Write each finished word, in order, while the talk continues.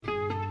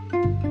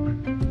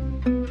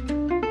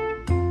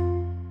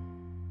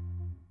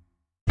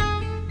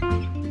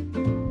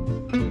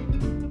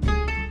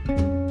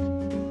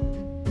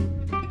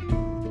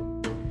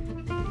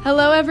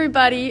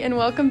everybody, and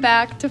welcome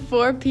back to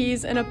 4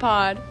 Peas in a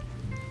Pod.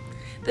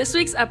 This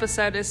week's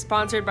episode is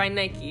sponsored by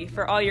Nike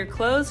for all your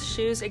clothes,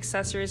 shoes,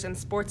 accessories, and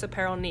sports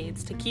apparel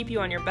needs to keep you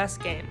on your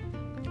best game.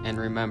 And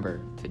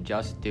remember to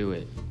just do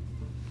it.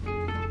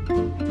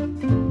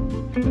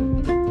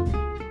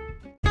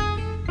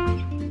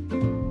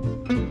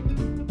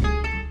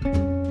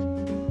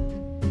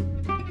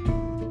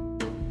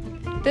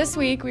 This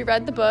week, we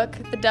read the book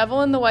The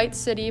Devil in the White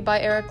City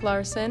by Erik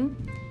Larson.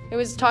 It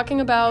was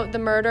talking about the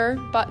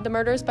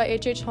murders by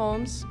H.H.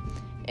 Holmes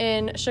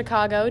in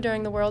Chicago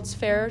during the World's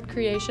Fair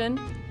creation.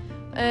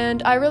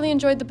 And I really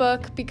enjoyed the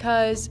book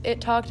because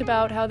it talked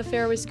about how the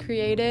fair was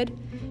created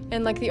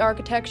and like the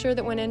architecture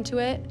that went into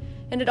it.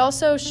 And it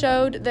also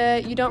showed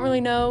that you don't really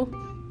know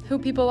who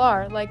people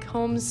are. Like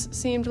Holmes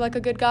seemed like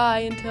a good guy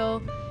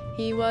until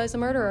he was a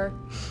murderer.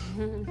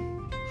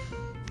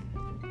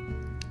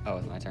 Oh,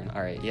 it's my turn.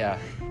 All right, yeah.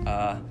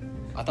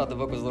 I thought the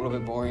book was a little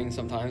bit boring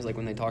sometimes, like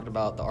when they talked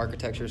about the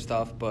architecture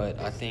stuff, but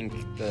I think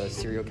the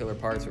serial killer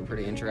parts were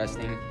pretty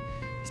interesting,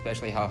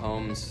 especially how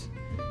Holmes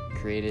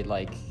created,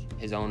 like,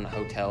 his own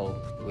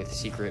hotel with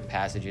secret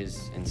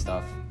passages and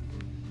stuff.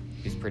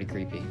 It was pretty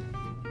creepy.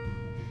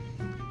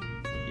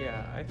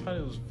 Yeah, I thought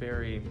it was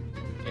very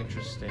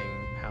interesting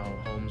how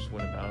Holmes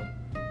went about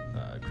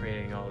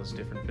creating all his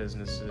different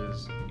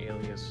businesses,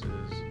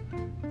 aliases,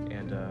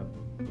 and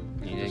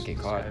He didn't get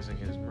caught. disguising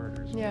his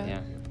murders.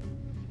 Yeah.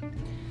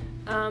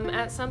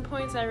 At some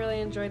points, I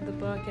really enjoyed the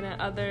book, and at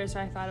others,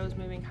 I thought it was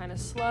moving kind of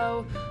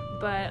slow,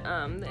 but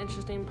the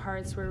interesting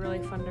parts were really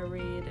fun to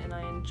read, and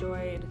I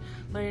enjoyed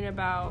learning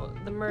about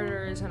the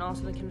murders, and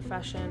also the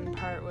confession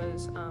part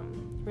was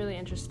really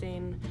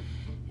interesting,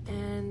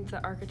 and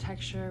the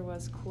architecture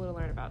was cool to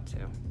learn about,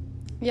 too.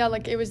 Yeah,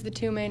 like it was the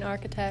two main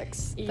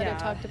architects that Yeah. it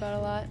talked about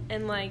a lot.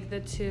 And, like,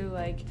 the two,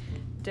 like,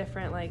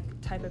 different, like,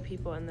 type of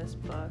people in this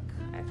book,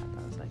 I thought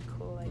that was, like,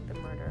 cool, like, the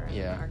murderer and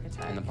the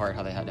architect. And the part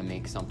how they had to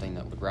make something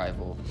that would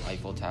rival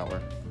Eiffel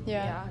Tower,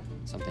 Yeah.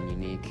 something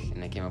unique,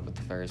 and they came up with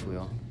the Ferris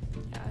wheel.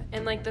 Yeah,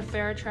 and like the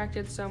fair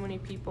attracted so many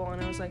people,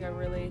 and it was like a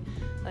really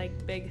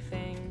like big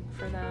thing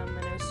for them,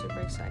 and it was super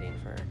exciting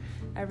for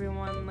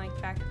everyone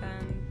like back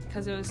then,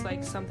 because it was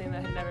like something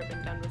that had never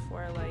been done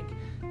before, like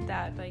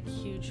that like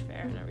huge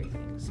fair and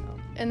everything. So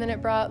And then it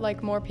brought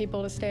like more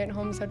people to stay at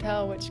Holmes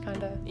Hotel, which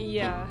kind of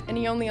and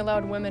he only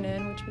allowed women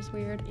in, which was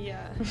weird.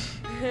 Yeah.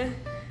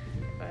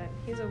 But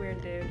he's a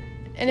weird dude.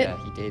 And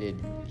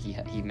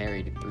he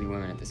married 3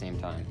 women at the same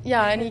time.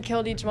 Yeah, and he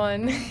killed each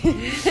one,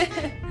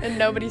 and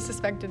nobody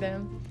suspected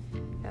him.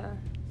 Yeah.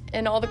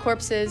 And all the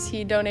corpses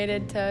he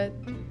donated to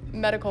the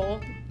medical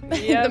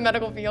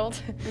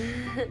field.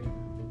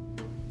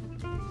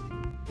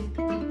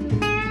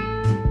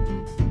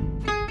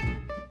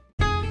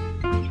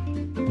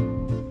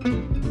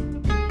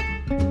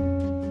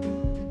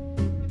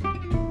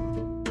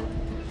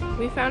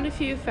 We found a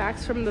few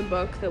facts from the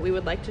book that we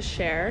would like to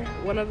share.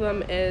 One of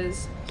them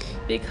is,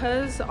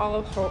 because all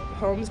of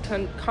Holmes'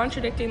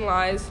 contradicting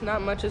lies,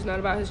 not much is known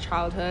about his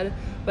childhood,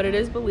 but it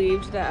is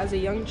believed that as a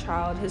young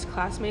child, his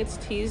classmates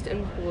teased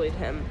and bullied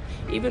him,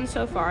 even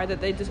so far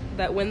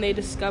that when they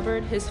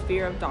discovered his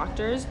fear of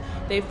doctors,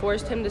 they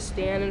forced him to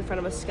stand in front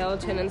of a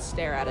skeleton and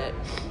stare at it.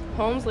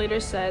 Holmes later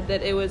said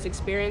that it was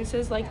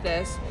experiences like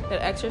this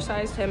that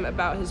exercised him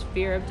about his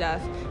fear of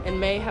death and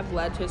may have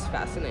led to his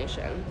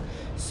fascination.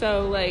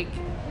 So, like,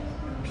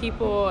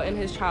 people in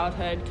his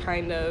childhood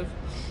kind of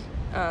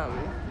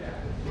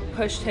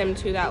pushed him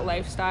to that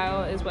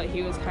lifestyle, is what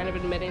he was kind of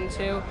admitting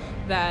to,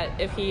 that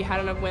if he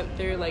hadn't have went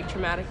through, like,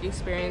 traumatic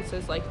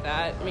experiences like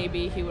that,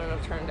 maybe he wouldn't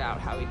have turned out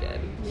how he did.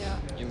 Yeah.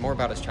 And more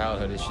about his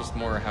childhood, it's just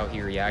more how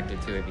he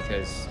reacted to it,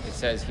 because it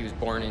says he was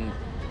born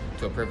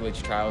into a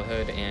privileged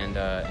childhood and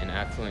an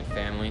affluent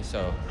family,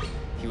 so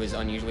he was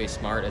unusually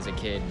smart as a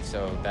kid,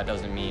 so that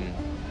doesn't mean,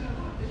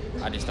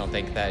 I just don't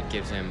think that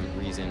gives him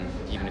reason,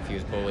 even if he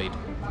was bullied,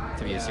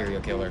 to be a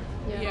serial killer.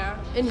 Yeah.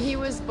 And he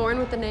was born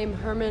with the name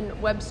Herman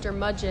Webster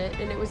Mudgett,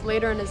 and it was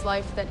later in his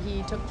life that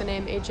he took the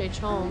name H.H.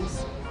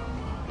 Holmes.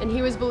 And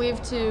he was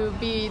believed to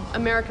be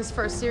America's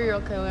first serial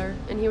killer,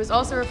 and he was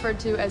also referred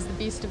to as the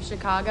Beast of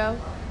Chicago,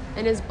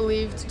 and is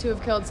believed to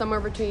have killed somewhere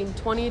between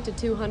 20 to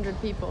 200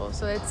 people.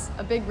 So it's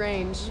a big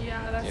range.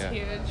 Yeah, that's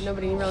huge.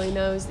 Nobody really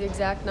knows the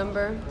exact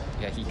number.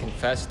 Yeah, he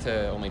confessed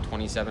to only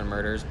 27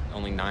 murders,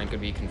 only 9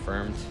 could be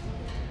confirmed,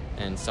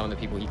 and some of the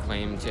people he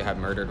claimed to have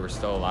murdered were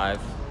still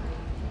alive,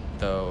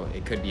 though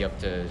it could be up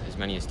to as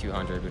many as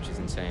 200, which is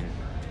insane.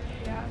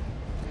 Yeah.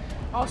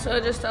 Also,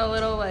 just a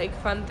little like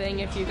fun thing,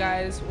 if you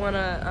guys want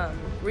to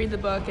read the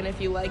book and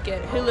if you like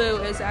it,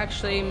 Hulu is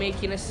actually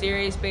making a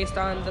series based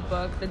on the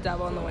book The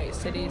Devil in the White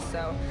City,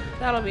 so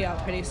that'll be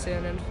out pretty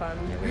soon and fun.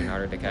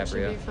 Leonardo Should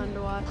DiCaprio. be fun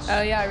to watch.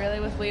 Oh yeah,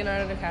 really, with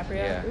Leonardo DiCaprio?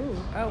 Yeah. Ooh.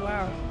 Oh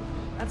wow,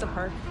 that's a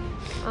perk.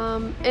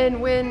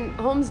 And when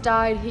Holmes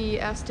died, he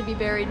asked to be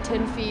buried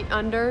 10 feet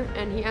under,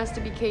 and he asked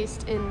to be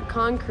cased in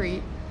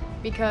concrete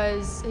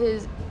because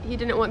he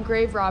didn't want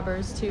grave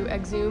robbers to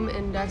exhume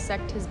and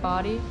dissect his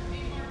body.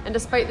 And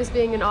despite this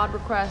being an odd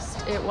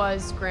request, it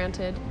was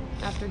granted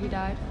after he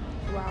died.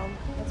 Wow,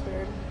 that's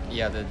weird.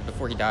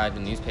 before he died, the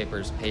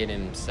newspapers paid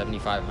him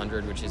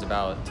 $7,500, which is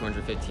about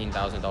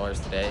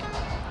 $215,000 today,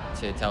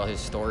 to tell his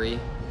story,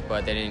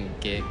 but they didn't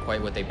get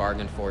quite what they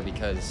bargained for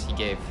because he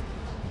gave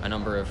a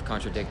number of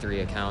contradictory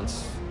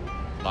accounts,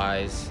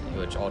 lies,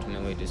 which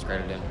ultimately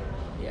discredited him.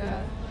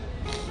 Yeah.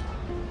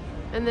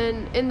 And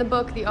then in the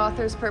book, the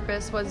author's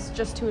purpose was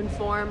just to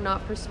inform,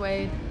 not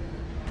persuade.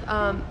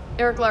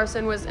 Erik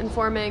Larson was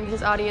informing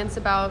his audience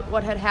about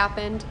what had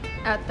happened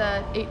at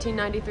the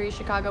 1893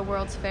 Chicago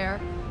World's Fair,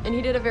 and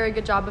he did a very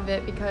good job of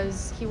it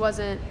because he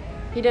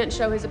didn't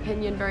show his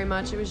opinion very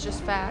much. It was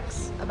just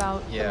facts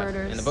about the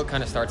murders. And the book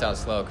kind of starts out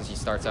slow because he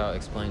starts out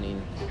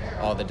explaining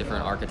all the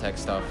different architect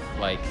stuff,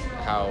 like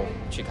how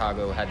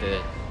Chicago had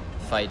to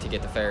fight to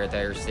get the fair at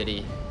their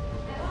city.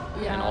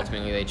 Yeah. And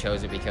ultimately they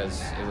chose it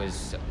because it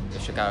was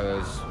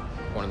Chicago's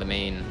one of the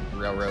main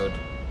railroad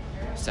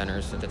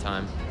centers at the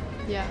time.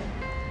 Yeah.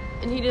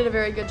 And he did a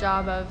very good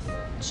job of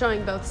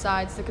showing both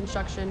sides, the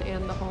construction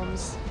and the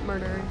Holmes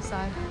murder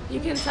side.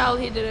 You can tell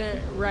he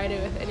didn't write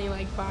it with any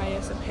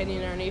bias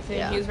opinion or anything.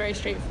 Yeah. He was very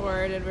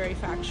straightforward and very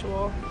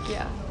factual.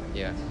 Yeah.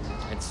 Yeah.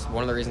 It's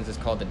one of the reasons it's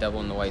called the Devil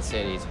in the White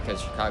City is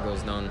because Chicago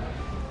is known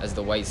as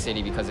the White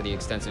City because of the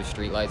extensive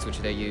streetlights which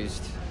they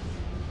used.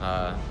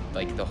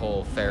 The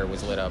whole fair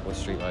was lit up with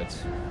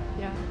streetlights.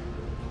 Yeah.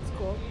 It's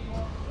cool.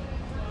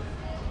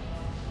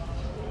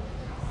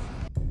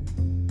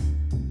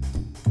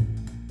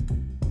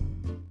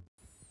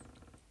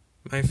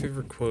 My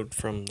favorite quote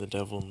from The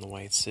Devil in the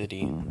White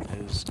City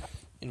is,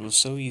 "It was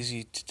so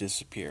easy to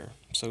disappear,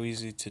 so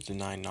easy to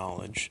deny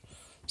knowledge,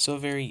 so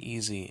very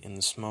easy in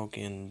the smoke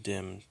and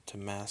dim to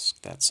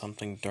mask that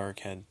something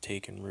dark had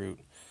taken root.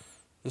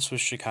 This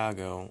was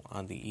Chicago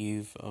on the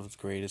eve of the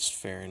greatest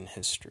fair in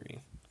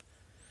history."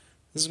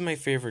 This is my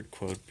favorite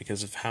quote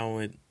because of how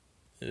it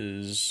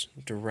is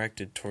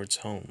directed towards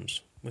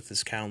Holmes, with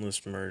his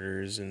countless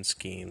murders and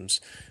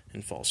schemes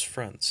and false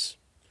fronts.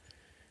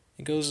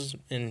 It goes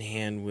in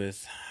hand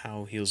with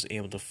how he was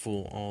able to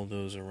fool all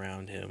those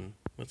around him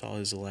with all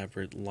his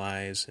elaborate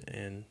lies,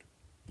 and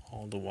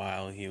all the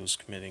while he was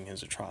committing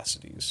his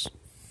atrocities.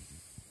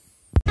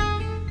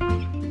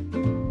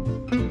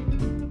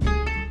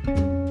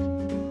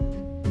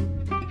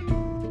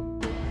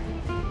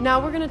 Now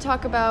we're going to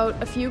talk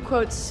about a few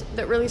quotes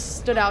that really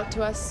stood out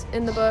to us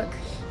in the book.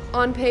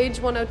 On page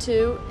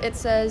 102, it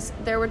says,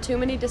 "There were too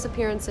many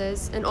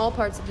disappearances in all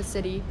parts of the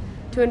city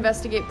to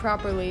investigate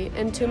properly,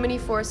 and too many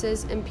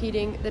forces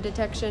impeding the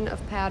detection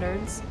of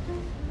patterns."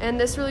 And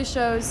this really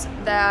shows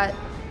that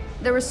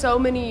there were so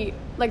many,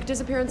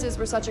 disappearances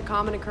were such a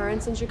common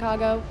occurrence in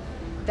Chicago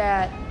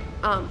that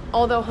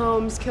although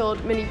Holmes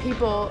killed many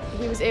people,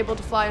 he was able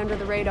to fly under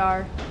the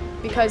radar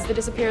because the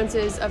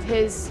disappearances of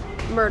his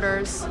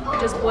murders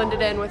just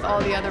blended in with all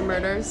the other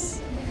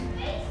murders.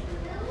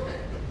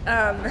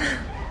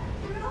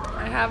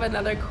 I have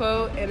another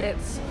quote, and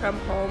it's from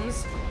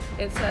Holmes.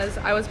 It says,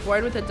 "I was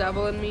born with the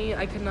devil in me.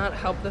 I could not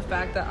help the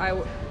fact that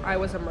I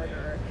was a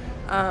murderer."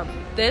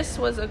 This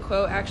was a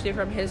quote actually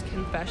from his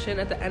confession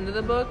at the end of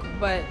the book,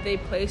 but they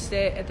placed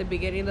it at the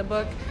beginning of the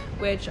book,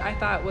 which I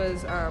thought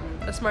was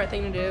a smart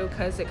thing to do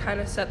because it kind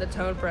of set the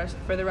tone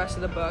for the rest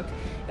of the book.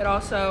 It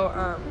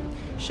also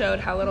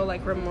showed how little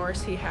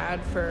remorse he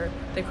had for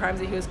the crimes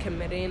that he was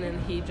committing, and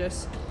he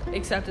just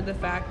accepted the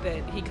fact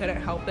that he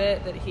couldn't help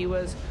it, that he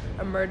was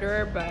a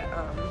murderer. But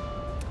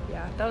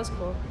yeah, that was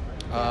cool.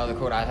 The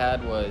quote I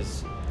had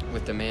was,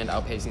 "With demand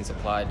outpacing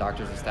supply,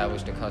 doctors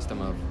established a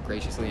custom of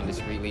graciously and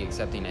discreetly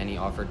accepting any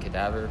offered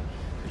cadaver,"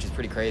 which is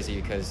pretty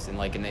crazy because in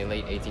the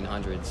late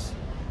 1800s,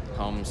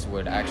 Holmes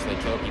would actually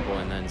kill people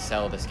and then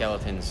sell the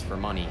skeletons for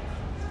money.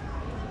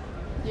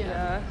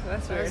 Yeah,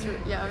 that's weird.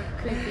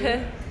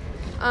 Creepy.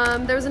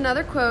 There was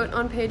another quote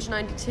on page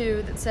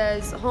 92 that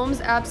says,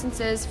 "Holmes'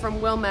 absences from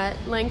Wilmette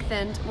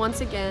lengthened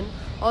once again,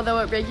 although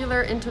at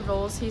regular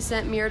intervals he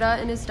sent Myrta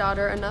and his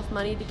daughter enough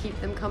money to keep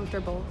them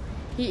comfortable.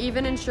 He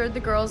even insured the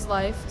girl's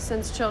life,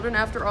 since children,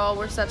 after all,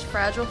 were such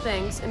fragile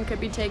things and could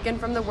be taken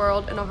from the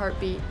world in a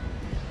heartbeat."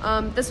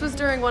 This was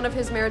during one of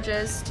his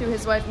marriages to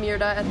his wife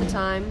Myrta at the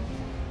time,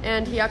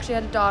 and he actually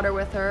had a daughter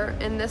with her,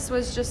 and this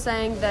was just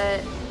saying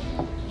that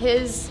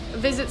his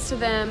visits to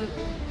them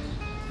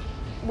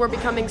were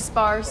becoming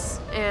sparse,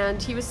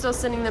 and he was still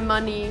sending them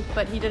money,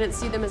 but he didn't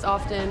see them as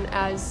often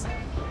as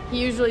he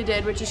usually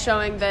did, which is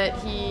showing that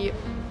he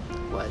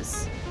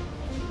was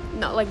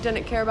not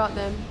didn't care about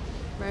them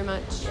very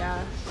much. Yeah.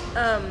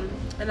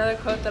 Another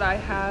quote that I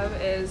have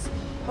is,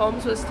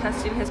 "Holmes was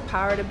testing his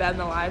power to bend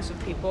the lives of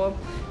people."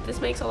 This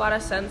makes a lot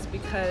of sense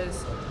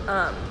because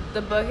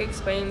the book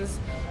explains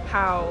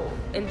how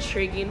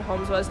intriguing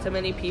Holmes was to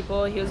many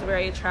people. He was a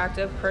very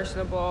attractive,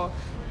 personable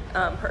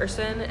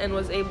person and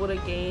was able to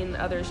gain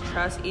others'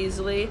 trust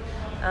easily.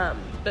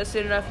 But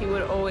soon enough, he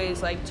would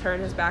always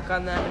turn his back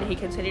on them, and he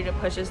continued to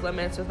push his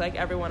limits with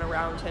everyone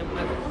around him,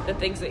 with the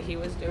things that he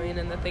was doing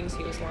and the things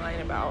he was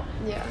lying about.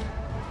 Yeah.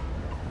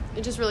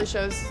 It just really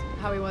shows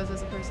how he was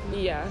as a person.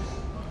 Yeah.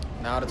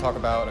 Now to talk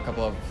about a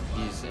couple of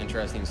these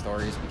interesting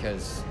stories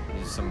because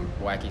there's some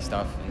wacky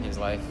stuff in his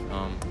life.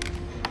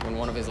 When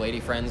one of his lady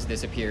friends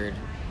disappeared,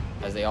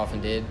 as they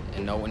often did,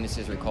 and no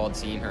witnesses recalled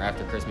seeing her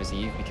after Christmas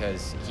Eve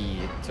because he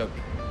took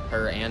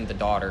her and the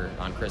daughter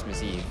on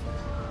Christmas Eve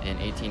in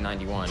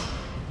 1891.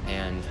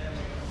 And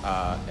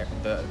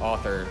the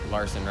author,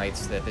 Larson,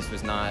 writes that this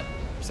was not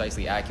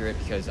precisely accurate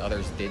because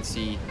others did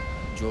see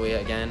Julia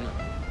again,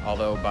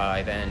 although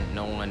by then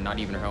no one, not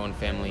even her own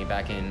family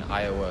back in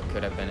Iowa,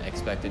 could have been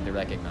expected to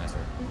recognize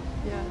her.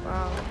 Yeah.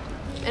 Wow.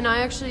 And I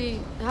actually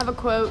have a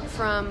quote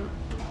from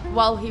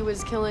while he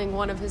was killing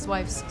one of his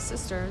wife's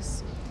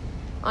sisters.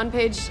 On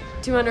page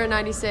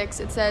 296,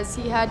 it says,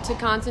 "He had to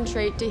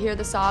concentrate to hear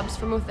the sobs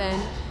from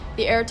within.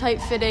 The airtight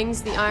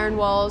fittings, the iron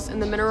walls,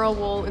 and the mineral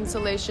wool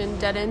insulation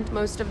deadened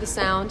most of the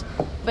sound,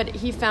 but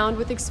he found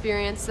with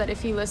experience that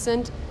if he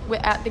listened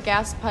at the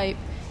gas pipe,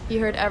 he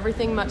heard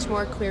everything much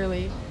more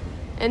clearly."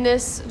 And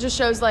this just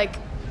shows, like,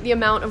 the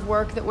amount of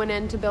work that went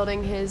into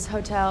building his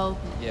hotel.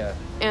 Yeah.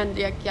 And,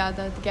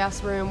 the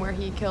gas room where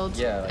he killed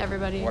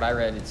everybody. What I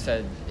read, it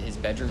said his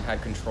bedroom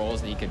had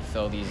controls that he could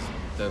fill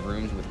the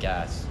rooms with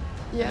gas.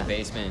 Yeah. And the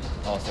basement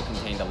also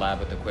contained a lab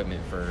with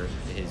equipment for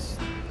his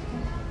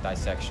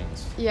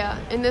dissections. Yeah,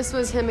 and this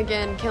was him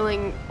again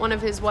killing one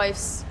of his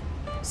wife's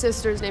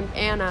sisters named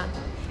Anna.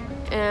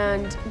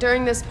 And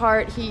during this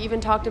part, he even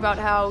talked about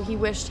how he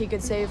wished he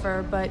could save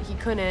her, but he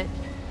couldn't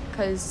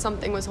because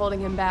something was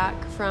holding him back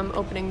from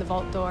opening the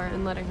vault door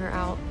and letting her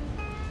out.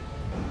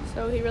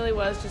 So he really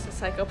was just a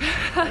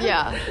psychopath.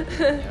 Yeah.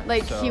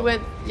 Like,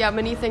 So-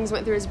 many things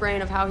went through his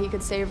brain of how he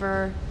could save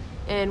her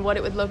and what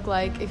it would look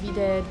like if he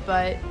did,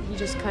 but he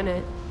just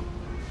couldn't.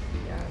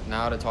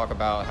 Now to talk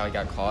about how he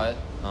got caught.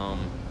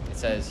 It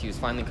says he was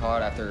finally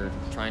caught after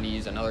trying to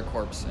use another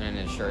corpse in an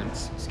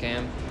insurance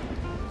scam.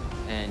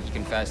 And he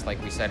confessed,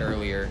 like we said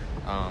earlier,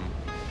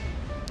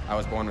 I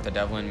was born with the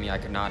devil in me. I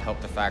could not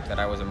help the fact that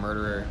I was a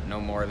murderer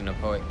no more than a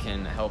poet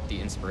can help the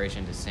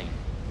inspiration to sing.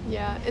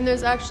 Yeah, and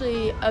there's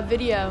actually a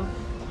video,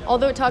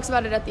 although it talks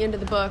about it at the end of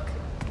the book,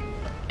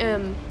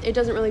 it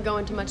doesn't really go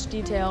into much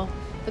detail,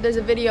 but there's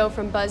a video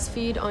from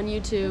BuzzFeed on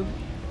YouTube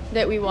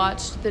that we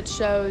watched that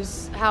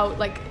shows how,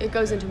 like, it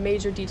goes into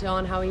major detail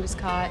on how he was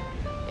caught.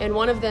 And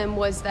one of them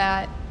was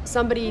that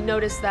somebody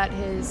noticed that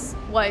his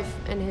wife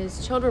and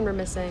his children were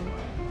missing,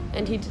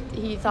 and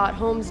he thought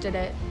Holmes did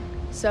it.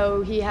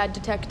 So he had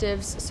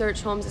detectives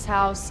search Holmes's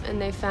house,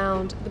 and they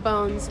found the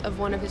bones of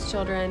one of his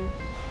children.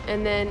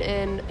 And then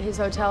in his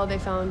hotel, they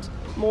found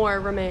more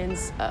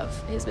remains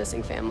of his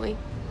missing family.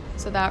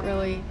 So that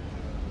really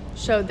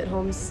showed that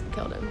Holmes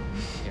killed him.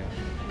 Yeah.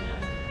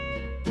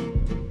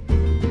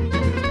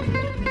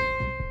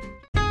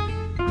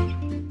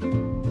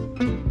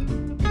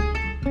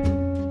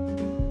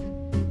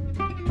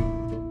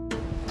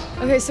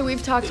 Okay, so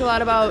we've talked a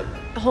lot about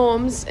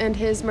Holmes and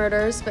his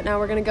murders, but now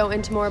we're going to go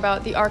into more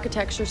about the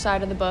architecture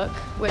side of the book,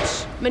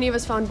 which many of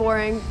us found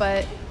boring,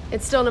 but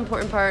it's still an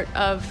important part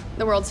of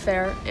the World's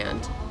Fair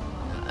and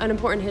an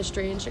important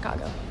history in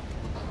Chicago.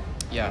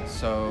 Yeah,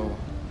 so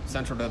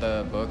central to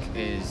the book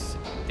is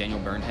Daniel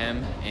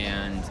Burnham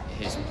and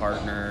his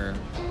partner,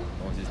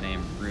 what was his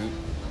name, Root,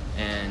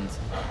 and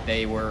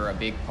they were a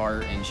big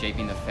part in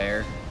shaping the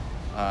fair.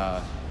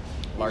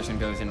 Larson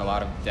goes into a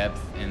lot of depth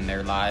in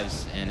their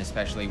lives, and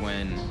especially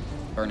when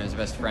Burnham's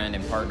best friend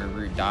and partner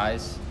Root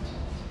dies.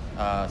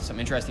 Some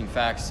interesting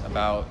facts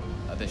about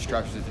the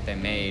structures that they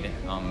made.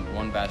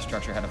 One vast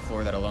structure had a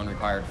floor that alone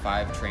required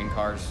 5 train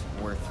cars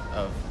worth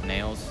of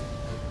nails.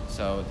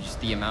 So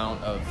just the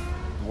amount of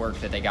work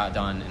that they got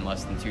done in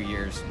less than 2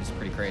 years is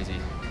pretty crazy.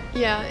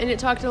 Yeah, and it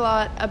talked a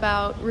lot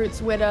about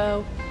Root's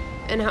widow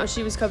and how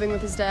she was coping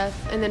with his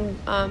death. And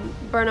then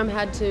Burnham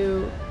had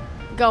to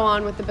go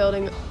on with the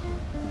building,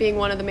 being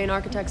one of the main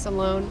architects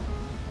alone.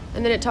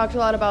 And then it talked a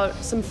lot about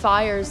some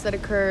fires that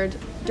occurred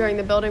during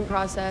the building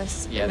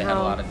process. Yeah, they had a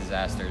lot of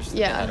disasters that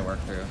they had to work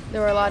through.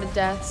 There were a lot of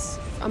deaths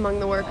among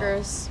the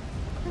workers.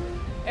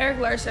 Eric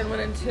Larson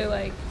went into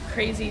like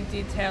crazy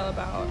detail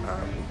about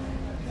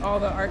all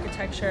the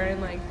architecture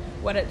and like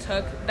what it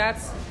took.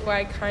 That's why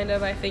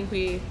I think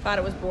we thought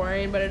it was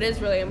boring, but it is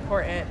really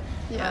important.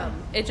 Yeah.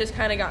 It just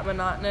kind of got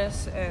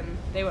monotonous, and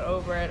they went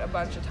over it a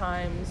bunch of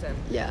times,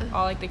 and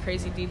all like the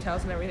crazy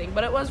details and everything.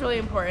 But it was really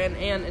important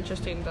and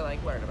interesting to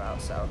like learn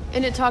about. So.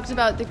 And it talked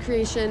about the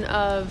creation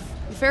of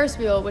the Ferris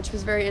wheel, which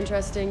was very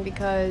interesting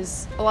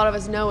because a lot of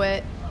us know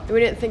it, and we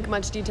didn't think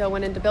much detail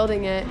went into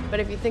building it. But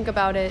if you think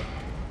about it,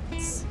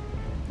 it's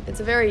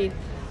a very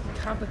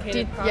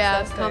complicated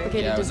process.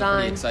 Complicated it was design. a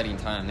pretty exciting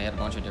time. They had a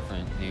bunch of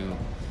different new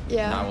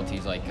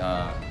novelties, like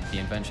the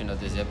invention of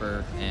the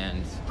zipper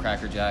and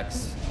Cracker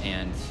Jacks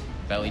and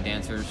belly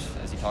dancers,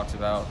 as he talks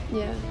about.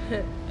 Yeah.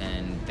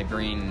 And they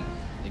bring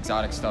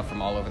exotic stuff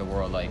from all over the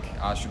world, like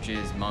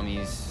ostriches,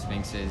 mummies,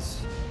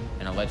 sphinxes,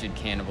 and alleged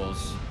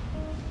cannibals,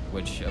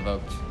 which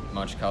evoked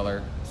much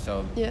color.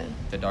 So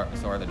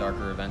so are the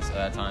darker events at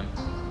that time.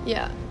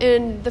 Yeah,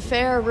 and the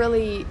fair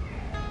really,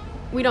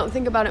 we don't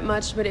think about it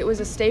much, but it was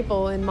a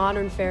staple in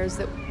modern fairs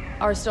that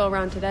are still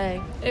around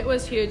today. It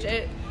was huge.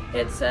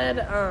 It said,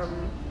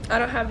 I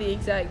don't have the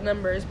exact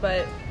numbers,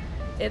 but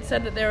it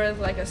said that there was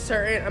like a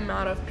certain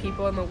amount of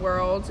people in the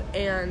world,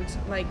 and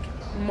like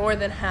more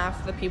than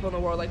half the people in the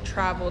world like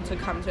traveled to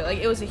come to it. Like,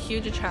 it was a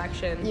huge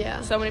attraction.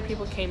 Yeah. So many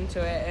people came to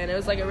it, and it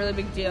was like a really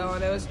big deal,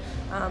 and it was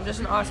just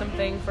an awesome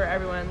thing for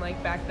everyone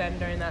like back then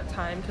during that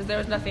time, because there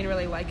was nothing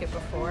really like it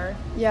before.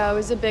 Yeah, it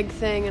was a big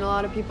thing, and a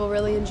lot of people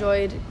really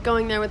enjoyed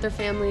going there with their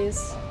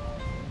families.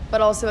 But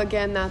also,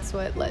 again, that's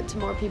what led to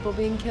more people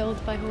being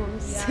killed by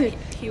Holmes. Yeah,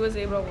 he was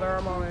able to lure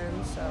them all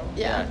in, so.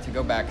 Yeah. To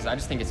go back, because I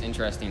just think it's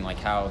interesting, like,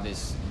 how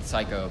this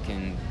psycho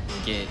can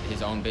get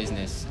his own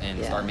business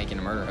and start making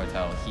a murder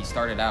hotel. He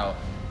started out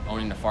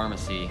owning a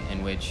pharmacy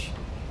in which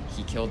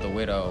he killed the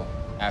widow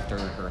after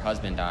her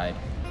husband died,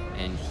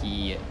 and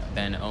he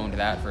then owned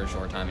that for a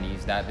short time, and he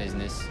used that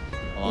business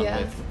along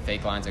with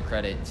fake lines of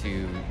credit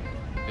to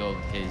build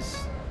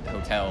his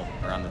hotel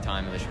around the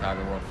time of the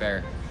Chicago World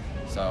Fair.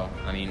 So,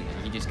 I mean,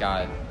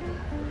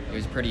 it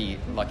was a pretty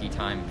lucky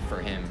time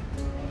for him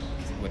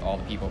with all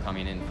the people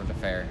coming in for the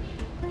fair.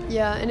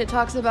 Yeah, and it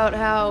talks about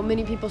how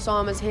many people saw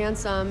him as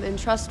handsome and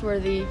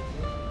trustworthy,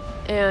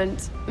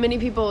 and many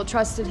people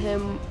trusted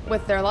him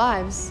with their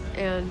lives,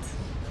 and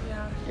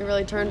it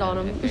really turned on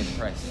him. It paid the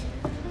price.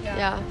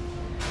 Yeah.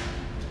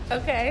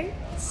 Okay,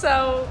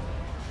 so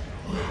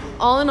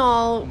All in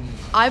all,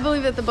 I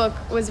believe that the book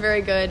was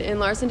very good, and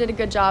Larson did a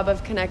good job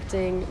of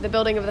connecting the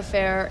building of the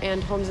fair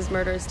and Holmes's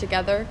murders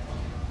together.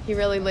 He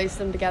really laced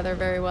them together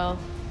very well.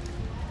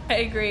 I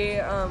agree.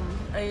 I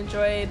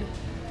enjoyed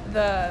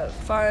the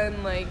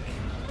fun, like,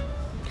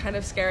 kind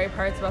of scary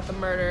parts about the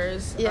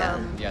murders. Yeah.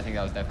 I think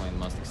that was definitely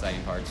the most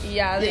exciting parts.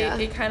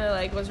 It kind of,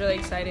 like, was really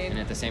exciting. And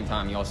at the same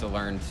time, you also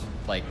learned,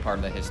 like, part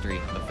of the history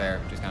of the fair,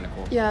 which is kind of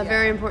cool. Yeah,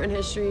 very important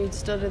history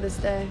still to this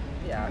day.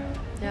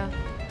 Yeah.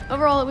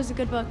 Overall, it was a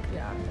good book.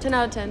 Yeah. 10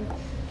 out of 10.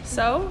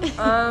 So,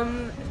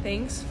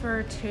 thanks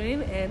for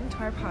tuning in to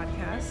our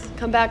podcast.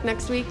 Come back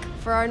next week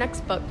for our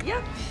next book.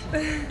 Yep.